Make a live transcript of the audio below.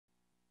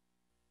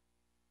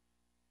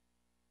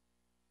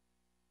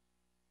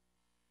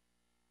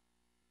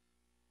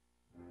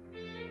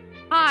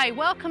Hi,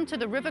 welcome to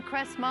the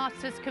Rivercrest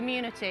Masters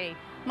community.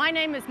 My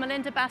name is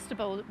Melinda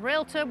Bastable,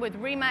 Realtor with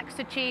Remax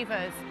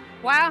Achievers.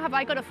 Wow, have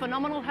I got a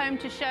phenomenal home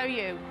to show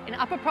you in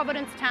Upper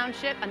Providence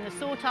Township and the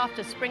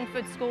sought-after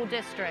Springford School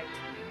District.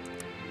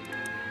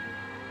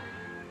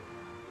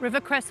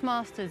 Rivercrest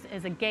Masters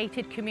is a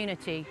gated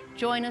community.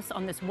 Join us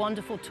on this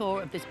wonderful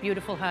tour of this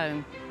beautiful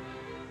home.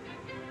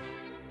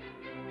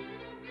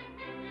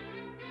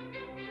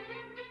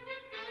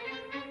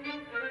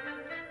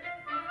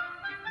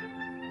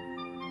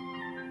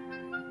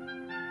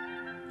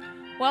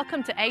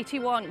 Welcome to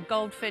 81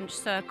 Goldfinch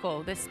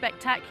Circle, this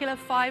spectacular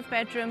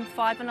 5-bedroom,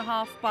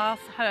 5.5-bath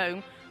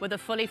home with a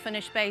fully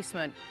finished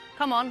basement.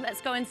 Come on,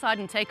 let's go inside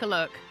and take a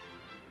look.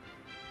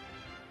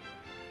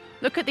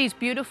 Look at these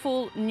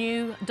beautiful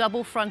new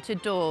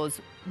double-fronted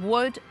doors,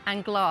 wood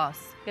and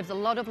glass. Gives a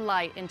lot of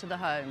light into the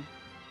home.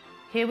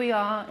 Here we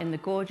are in the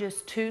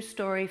gorgeous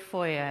 2-story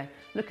foyer.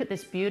 Look at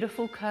this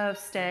beautiful curved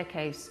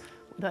staircase.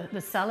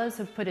 The sellers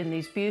have put in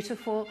these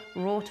beautiful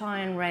wrought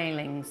iron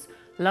railings.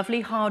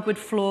 Lovely hardwood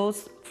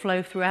floors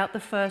flow throughout the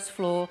first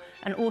floor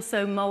and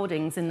also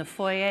moldings in the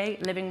foyer,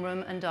 living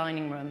room and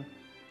dining room.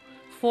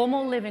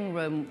 Formal living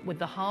room with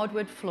the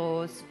hardwood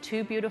floors,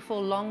 2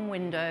 beautiful long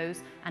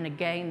windows and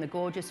again the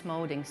gorgeous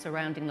molding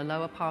surrounding the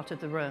lower part of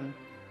the room.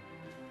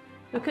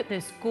 Look at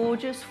this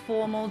gorgeous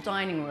formal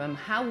dining room.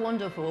 How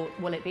wonderful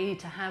will it be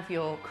to have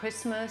your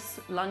Christmas,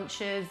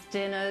 lunches,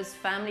 dinners,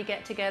 family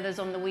get-togethers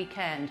on the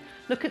weekend.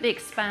 Look at the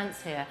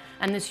expanse here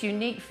and this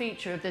unique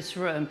feature of this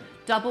room,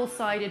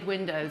 double-sided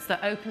windows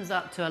that opens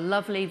up to a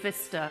lovely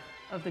vista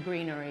of the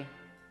greenery.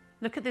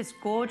 Look at this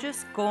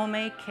gorgeous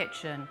gourmet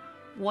kitchen.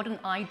 What an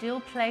ideal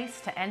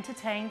place to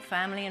entertain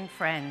family and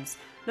friends.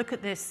 Look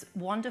at this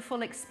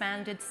wonderful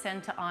expanded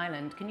center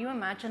island. Can you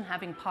imagine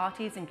having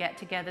parties and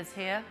get-togethers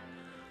here?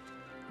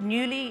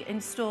 Newly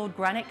installed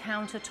granite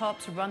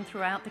countertops run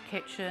throughout the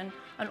kitchen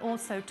and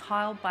also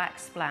tile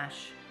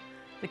backsplash.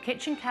 The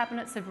kitchen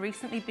cabinets have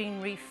recently been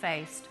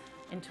refaced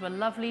into a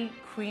lovely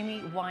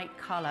creamy white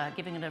color,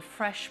 giving it a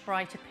fresh,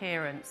 bright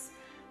appearance.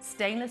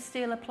 Stainless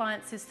steel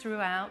appliances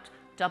throughout,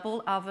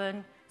 double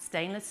oven,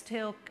 stainless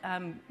steel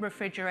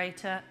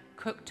refrigerator,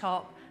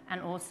 cooktop,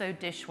 and also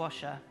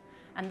dishwasher.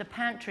 And the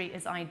pantry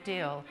is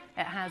ideal.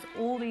 It has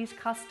all these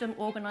custom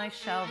organized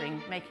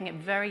shelving, making it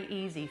very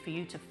easy for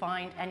you to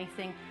find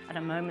anything at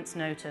a moment's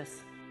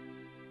notice.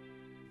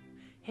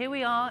 Here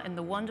we are in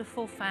the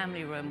wonderful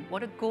family room.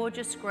 What a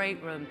gorgeous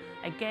great room.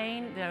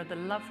 Again, there are the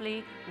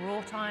lovely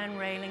wrought iron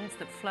railings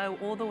that flow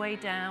all the way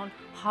down,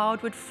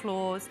 hardwood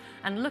floors,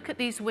 and look at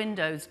these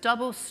windows,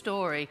 double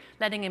story,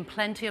 letting in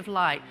plenty of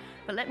light.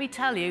 But let me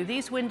tell you,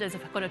 these windows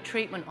have got a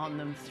treatment on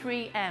them,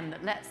 3M,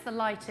 that lets the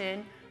light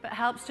in, but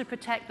helps to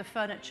protect the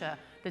furniture.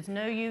 There's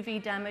no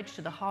UV damage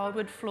to the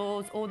hardwood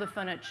floors or the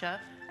furniture,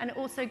 and it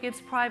also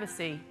gives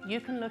privacy. You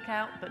can look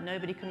out, but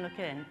nobody can look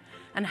in.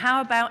 And how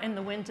about in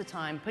the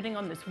wintertime, putting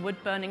on this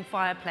wood-burning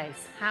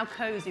fireplace? How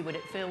cozy would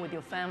it feel with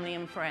your family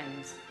and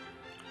friends?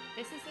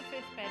 This is the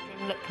 5th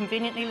bedroom,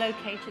 conveniently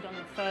located on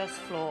the 1st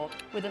floor,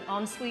 with an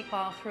ensuite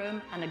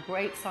bathroom and a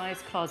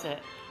great-sized closet.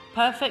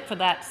 Perfect for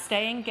that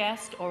staying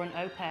guest or an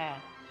au pair.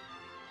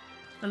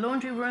 The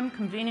laundry room,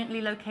 conveniently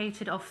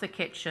located off the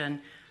kitchen.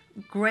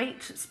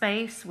 Great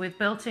space with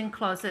built-in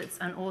closets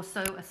and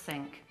also a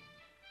sink.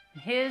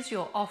 Here's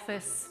your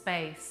office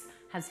space.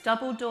 Has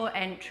double door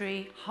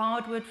entry,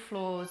 hardwood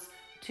floors,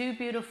 2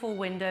 beautiful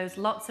windows,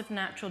 lots of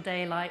natural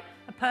daylight,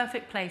 a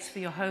perfect place for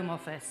your home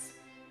office.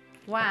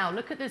 Wow,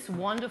 look at this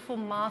wonderful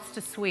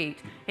master suite.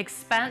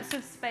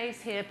 Expansive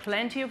space here,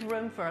 plenty of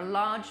room for a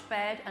large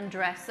bed and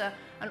dresser,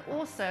 and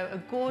also a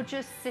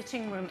gorgeous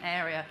sitting room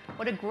area.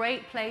 What a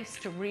great place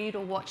to read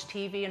or watch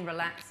TV and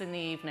relax in the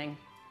evening.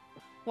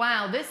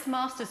 Wow, this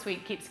master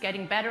suite keeps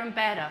getting better and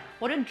better.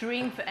 What a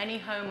dream for any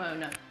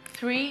homeowner.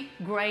 3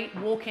 great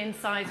walk-in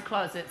size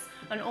closets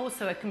and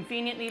also a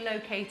conveniently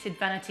located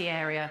vanity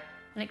area.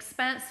 An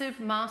expansive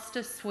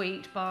master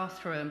suite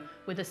bathroom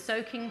with a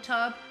soaking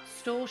tub,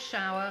 stall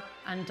shower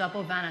and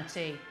double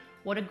vanity.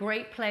 What a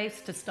great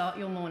place to start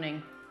your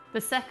morning. The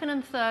 2nd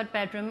and 3rd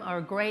bedroom are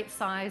a great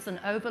size and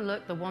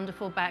overlook the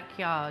wonderful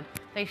backyard.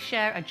 They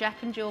share a Jack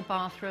and Jill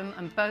bathroom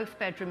and both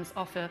bedrooms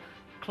offer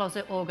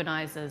closet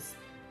organizers.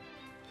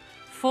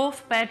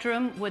 4th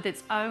bedroom with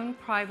its own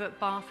private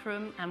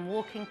bathroom and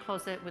walk-in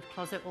closet with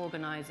closet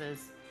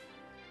organizers.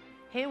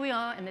 Here we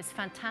are in this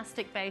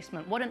fantastic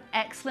basement. What an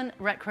excellent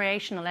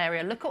recreational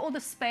area. Look at all the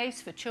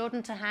space for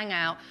children to hang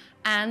out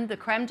and the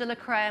creme de la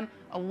creme,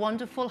 a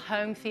wonderful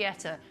home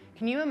theater.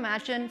 Can you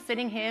imagine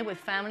sitting here with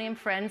family and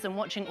friends and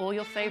watching all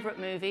your favorite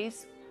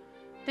movies?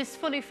 This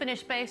fully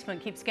finished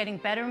basement keeps getting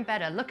better and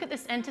better. Look at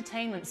this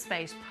entertainment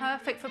space,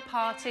 perfect for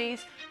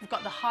parties. We've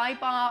got the high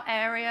bar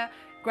area,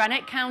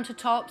 granite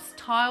countertops,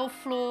 tile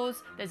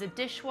floors. There's a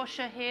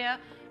dishwasher here.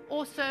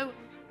 Also,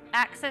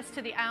 access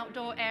to the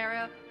outdoor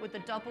area with the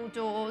double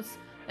doors.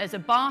 There's a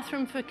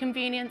bathroom for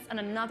convenience and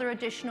another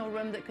additional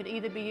room that could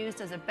either be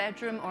used as a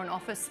bedroom or an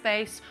office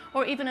space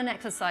or even an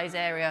exercise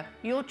area.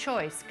 Your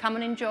choice. Come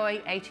and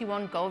enjoy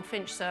 81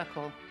 Goldfinch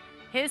Circle.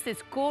 Here's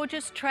this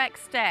gorgeous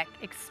Trex deck,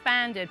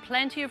 expanded,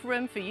 plenty of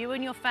room for you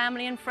and your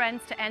family and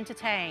friends to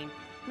entertain.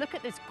 Look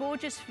at this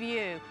gorgeous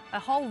view, a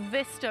whole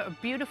vista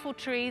of beautiful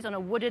trees on a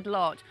wooded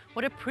lot.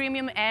 What a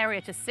premium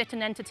area to sit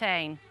and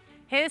entertain.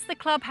 Here's the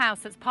clubhouse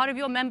that's part of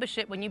your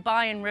membership when you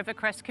buy in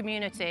Rivercrest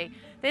Community.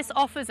 This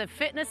offers a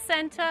fitness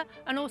center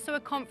and also a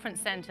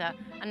conference center,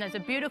 and there's a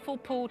beautiful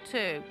pool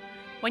too.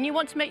 When you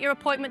want to make your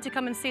appointment to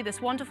come and see this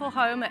wonderful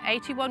home at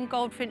 81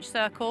 Goldfinch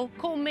Circle,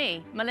 call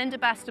me, Melinda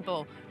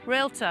Bastable,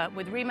 Realtor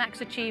with Remax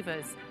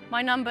Achievers.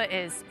 My number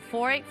is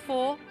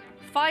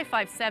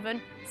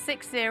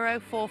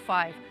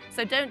 484-557-6045.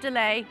 So don't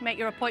delay, make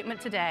your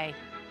appointment today.